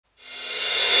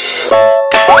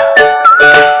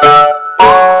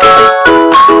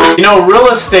You know, real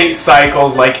estate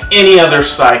cycles, like any other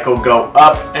cycle, go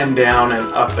up and down and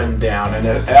up and down.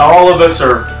 And all of us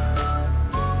are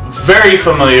very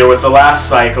familiar with the last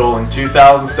cycle in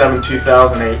 2007,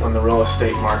 2008 when the real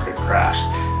estate market crashed.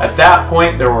 At that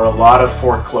point, there were a lot of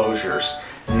foreclosures.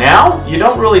 Now, you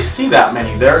don't really see that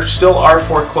many. There still are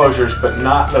foreclosures, but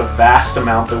not the vast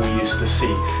amount that we used to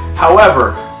see.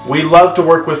 However, we love to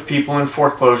work with people in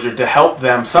foreclosure to help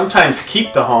them sometimes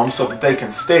keep the home so that they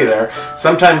can stay there.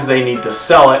 Sometimes they need to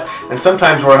sell it, and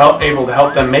sometimes we're able to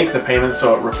help them make the payment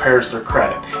so it repairs their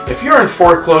credit. If you're in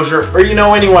foreclosure, or you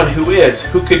know anyone who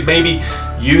could maybe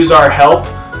use our help,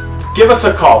 give us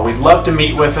a call. We'd love to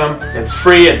meet with them. It's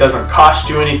free, it doesn't cost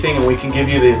you anything, and we can give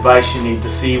you the advice you need to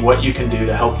see what you can do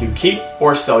to help you keep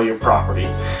or sell your property.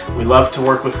 We love to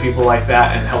work with people like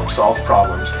that and help solve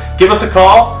problems. Give us a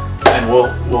call and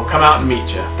we'll come out and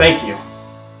meet you. Thank you.